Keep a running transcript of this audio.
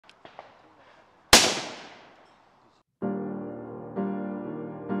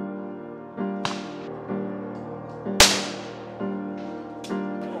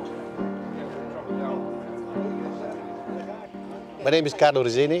name is Carlo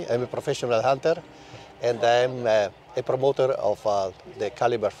Resini. I'm a professional hunter and I'm a promoter of the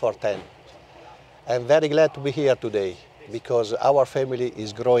caliber 410. I'm very glad to be here today because our family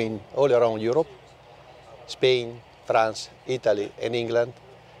is growing all around Europe, Spain, France, Italy and England,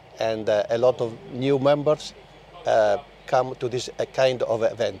 and a lot of new members come to this kind of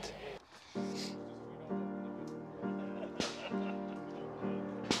event.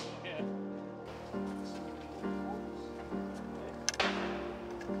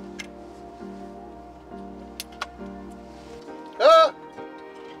 Ah!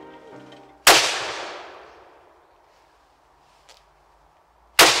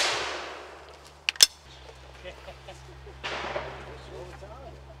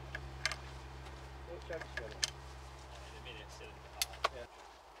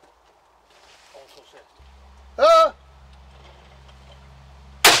 Ah!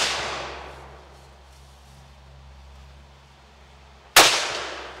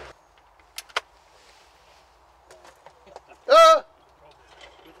 Ah!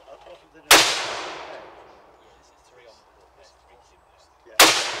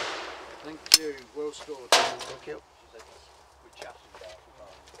 Thank you, well scored. Thank you.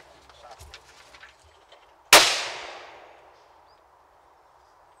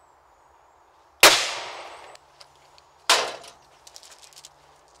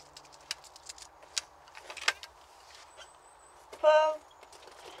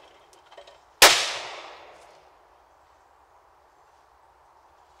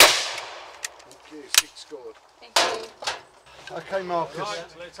 Thank you, 6 scored. Thank you. Okay, Marcus.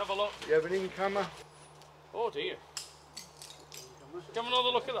 Right, let's have a look. You have an incomer? Oh dear. Have another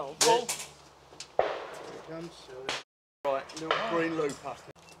look at that one, Paul. Here it comes. Right, little green loop up.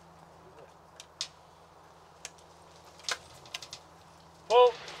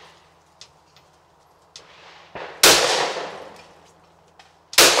 Paul.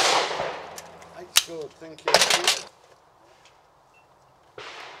 8 scored, thank you.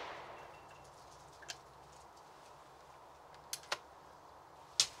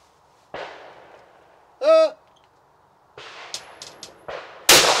 Ah!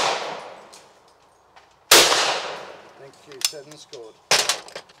 Thank you, 7 scored.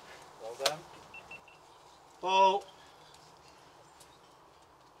 Well done. Paul.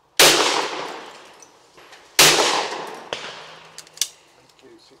 Thank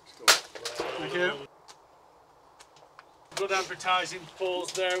you, 6 scored. Thank you. Good advertising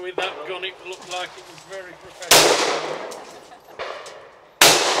pause there with that gun. It looked like it was very professional.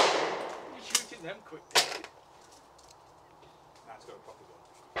 You're shooting them quick. That's got a proper gun.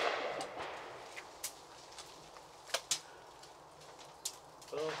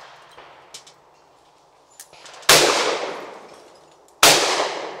 Oh.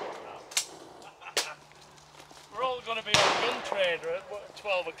 We're all going to be on Gun Trader at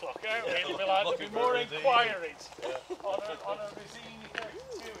 12 o'clock, aren't we? It'll be like there'll be more inquiries on a Resini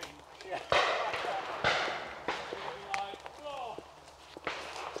 32-inch. Yeah. It'll be like, oh,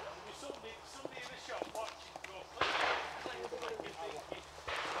 there'll be somebody in the shop watching go,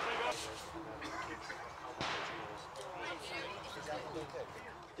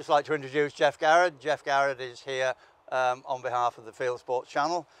 Just like to introduce Jeff Garrett. Jeff Garrett is here on behalf of the Field Sports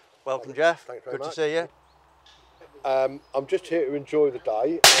Channel. Welcome, Jeff. Thanks very Good much. to see you. I'm just here to enjoy the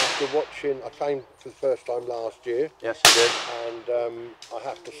day after watching. I came for the first time last year. Yes, you did. And I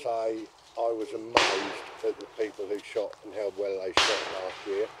have to say I was amazed at the people who shot and how well they shot last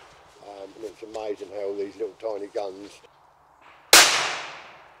year. And it's amazing how these little tiny guns.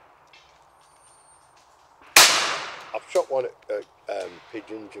 I've shot one at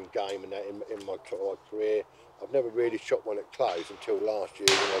pigeons and game and that in my career. I've never really shot one at close until last year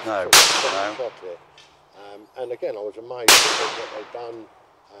when I shot it. And again, I was amazed at what they've done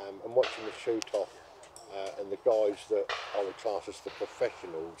and watching the shoot off and the guys that I would class as the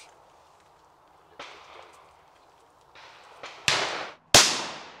professionals.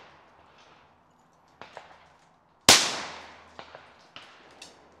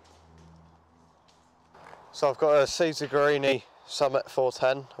 So I've got a Caesar Guarini Summit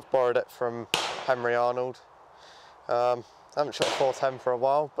 410. I've borrowed it from Henry Arnold. I haven't shot a 410 for a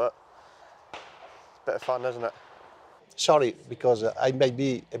while, but it's a bit of fun, isn't it? Sorry, because I may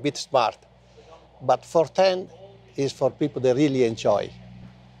be a bit smart, but 410 is for people that really enjoy.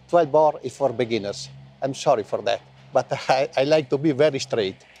 12 bore is for beginners. I'm sorry for that, but I like to be very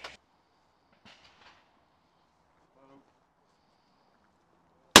straight.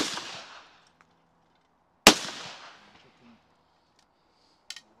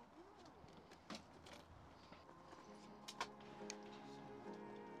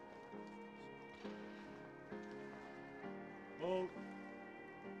 Oh.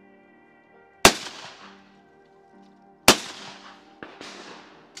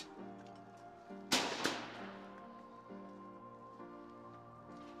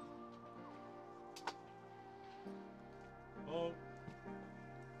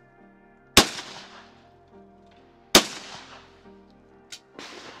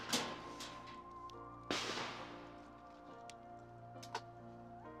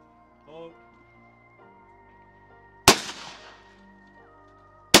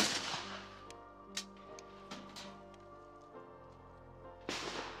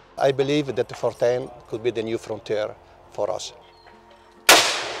 I believe that the 410 could be the new frontier for us.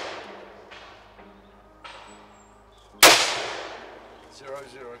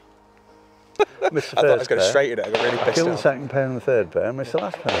 Missed the I thought I was first going pair. straight at it. I got really I pissed killed the off. second pair and the third pair, and missed the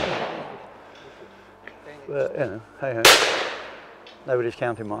last pair. But, you know, hey ho. Nobody's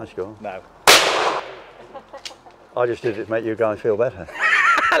counting my score. No. I just did it to make you guys feel better.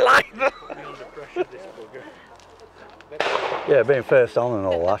 I like that. Yeah, being first on and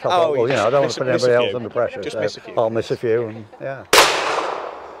all that. I thought, well, you know, I don't want to put anybody else under pressure. Just so miss a few. I'll miss a few, and yeah.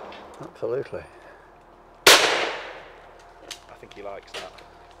 Absolutely. I think he likes that.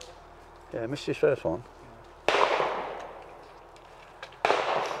 Yeah, missed his first one.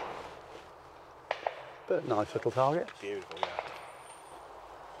 But nice little target. Beautiful, yeah.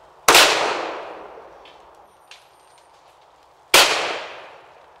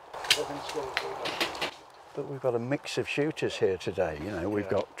 But we've got a mix of shooters here today. You know, we've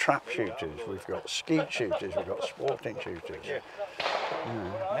got trap shooters, we've got skeet shooters, we've got sporting shooters. Yeah.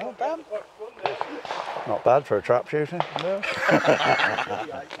 Not bad. Not bad for a trap shooter. No.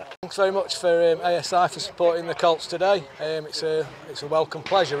 Thanks very much for ASI for supporting the Colts today. It's a welcome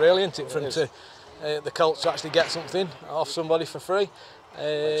pleasure, really, isn't it, for them to, the Colts to actually get something off somebody for free.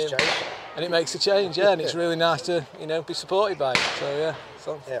 And it makes a change, yeah, and it's really nice to, you know, be supported by it. So yeah.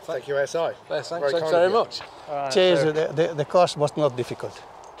 So, Yeah, thank you, ASI. Thanks very much. Cheers, the course was not difficult.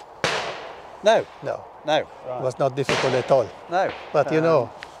 No, No, no, it right. was not difficult at all. No. But you know,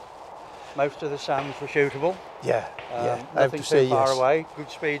 Most of the sands were shootable. yeah, yeah, I have Nothing to say too far yes. away,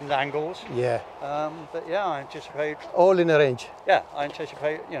 good speed and angles. Yeah, But yeah, I anticipate, all in a range. you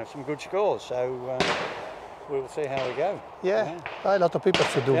know, some good scores. So we will see how we go. Yeah, a lot of people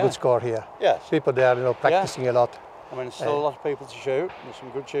should do Yeah. good score here. Yes. People there, you know, practicing a lot. I mean, there's still a lot of people to shoot. There's some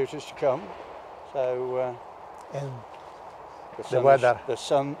good shooters to come. So And the weather. the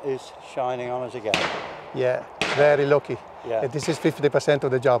sun is shining on us again. yeah, very lucky. Yeah. And this is 50%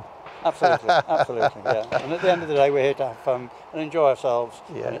 of the job. Absolutely, absolutely, yeah. And at the end of the day, we're here to have fun and enjoy ourselves.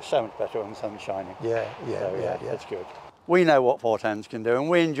 Yeah. And it's so much better when the sun's shining. Yeah, yeah, So, yeah, yeah. That's good. We know what 410s can do and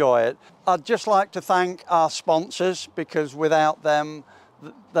we enjoy it. I'd just like to thank our sponsors because without them,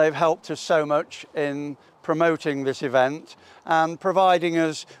 they've helped us so much in promoting this event and providing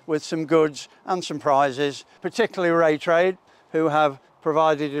us with some goods and some prizes, particularly Ray Trade, who have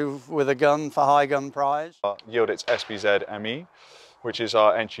provided you with a gun for high gun prize. Yield its SPZ ME, which is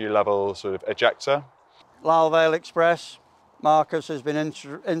our entry-level sort of ejector. Lyle Vale Express, Marcus has been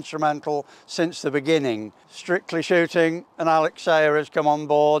instrumental since the beginning. Strictly Shooting and Alex Sayer has come on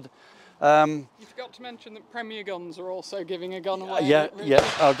board. You forgot to mention that Premier Guns are also giving a gun away. Yeah.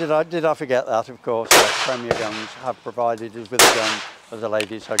 Oh, did I forget that? Of course, yes. Premier Guns have provided us with a gun as a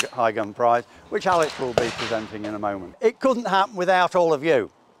ladies' high gun prize, which Alex will be presenting in a moment. It couldn't happen without all of you.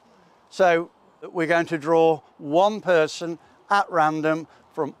 So we're going to draw one person at random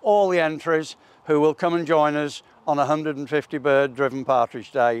from all the entries who will come and join us on 150 bird driven partridge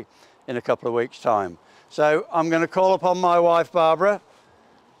day in a couple of weeks' time. So I'm going to call upon my wife Barbara,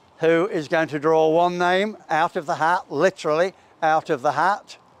 who is going to draw one name out of the hat, literally out of the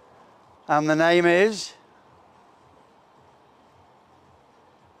hat. And the name is?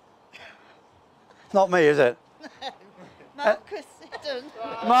 Not me, is it? Marcus Hidden.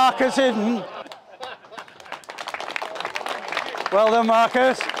 Marcus Hidden. Well done,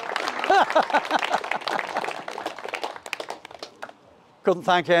 Marcus. Couldn't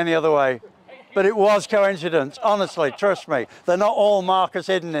thank you any other way. But it was coincidence, honestly, trust me. They're not all Marcus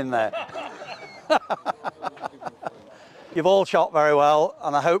Hidden in there. You've all shot very well,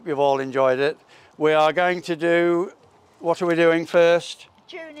 and I hope you've all enjoyed it. We are going to do, what are we doing first?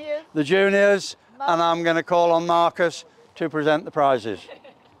 Juniors. The juniors, and I'm going to call on Marcus to present the prizes.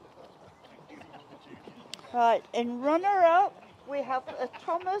 Right, in runner-up, we have a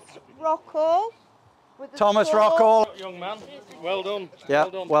Thomas Rockall. With a Thomas score- Rockall. Young man, well done. Yeah,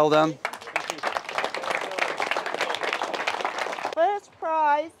 well done. First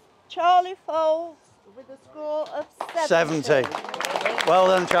prize, Charlie Folds with a score of 70. 70. Well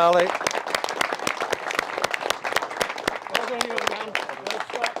done, Charlie. Well done, young man. Well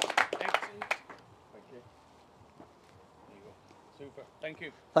shot. Excellent. Thank you. There you go. Super. Thank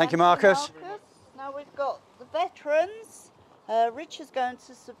you. Thank you, Marcus. Now we've got the veterans. Rich is going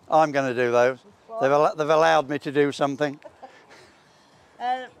to... I'm going to do those. They've allowed me to do something.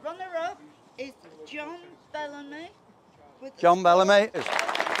 Runner-up is John Bellamy. With a John score Bellamy. of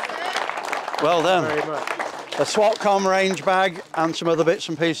 70. Well done. Very much. A SWATCOM range bag and some other bits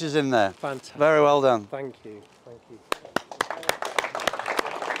and pieces in there. Fantastic. Very well done. Thank you. Thank you.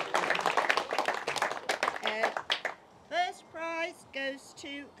 First prize goes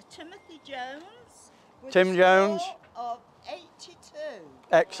to Timothy Jones. With Tim a Jones. score of 82.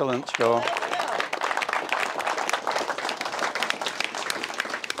 Excellent score.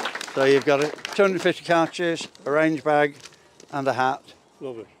 So you've got 250 cartridges, a range bag and a hat.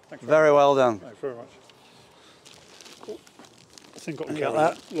 Lovely. Thanks very well done. Thanks very much. Oh, I think I can You got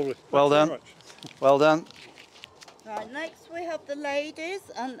carry that? Lovely. Well Thanks done. very much. Well done. Right, next we have the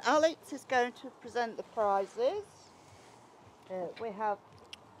ladies, and Alex is going to present the prizes. We have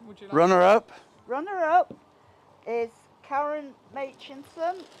Runner-up. runner-up is Karen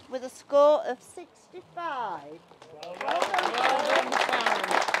Machinson with a score of 65. Well done, Karen.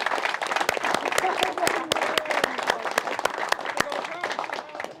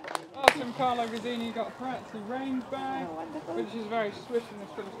 From Carlo Gazzini got a Prazzi range bag, which is very swift and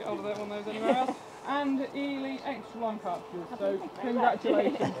struggle to get hold of one of those anywhere else, and Ely extra long cartridges. So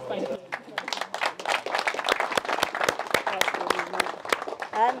congratulations, thank you.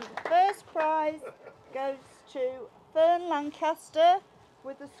 And first prize goes to Fern Lancaster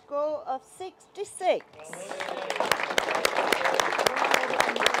with a score of 66.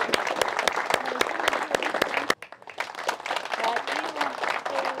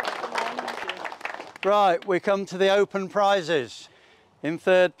 Right, we come to the open prizes. In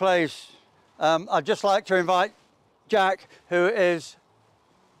third place, I'd just like to invite Jack, who is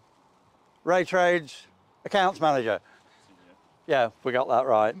Ray Trade's accounts manager. Yeah, we got that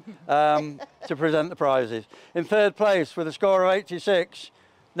right. To present the prizes. In third place with a score of 86,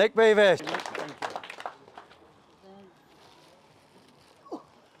 Nick Beavis.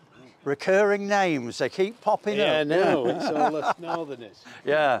 Recurring names, they keep popping up. Yeah, no, it's all this northerners.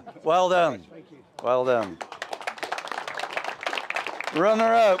 Yeah, well done. Well done.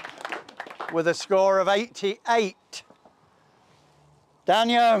 Runner-up with a score of 88, Dan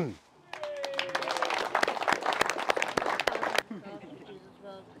Young.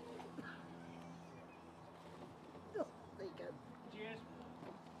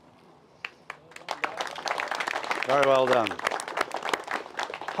 Very well done.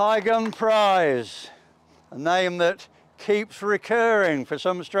 High Gun Prize, a name that keeps recurring for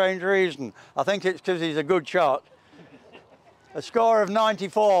some strange reason. I think it's because he's a good shot. A score of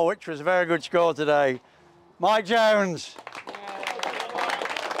 94, which was a very good score today. Mike Jones.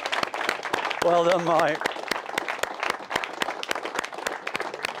 Well done, Mike.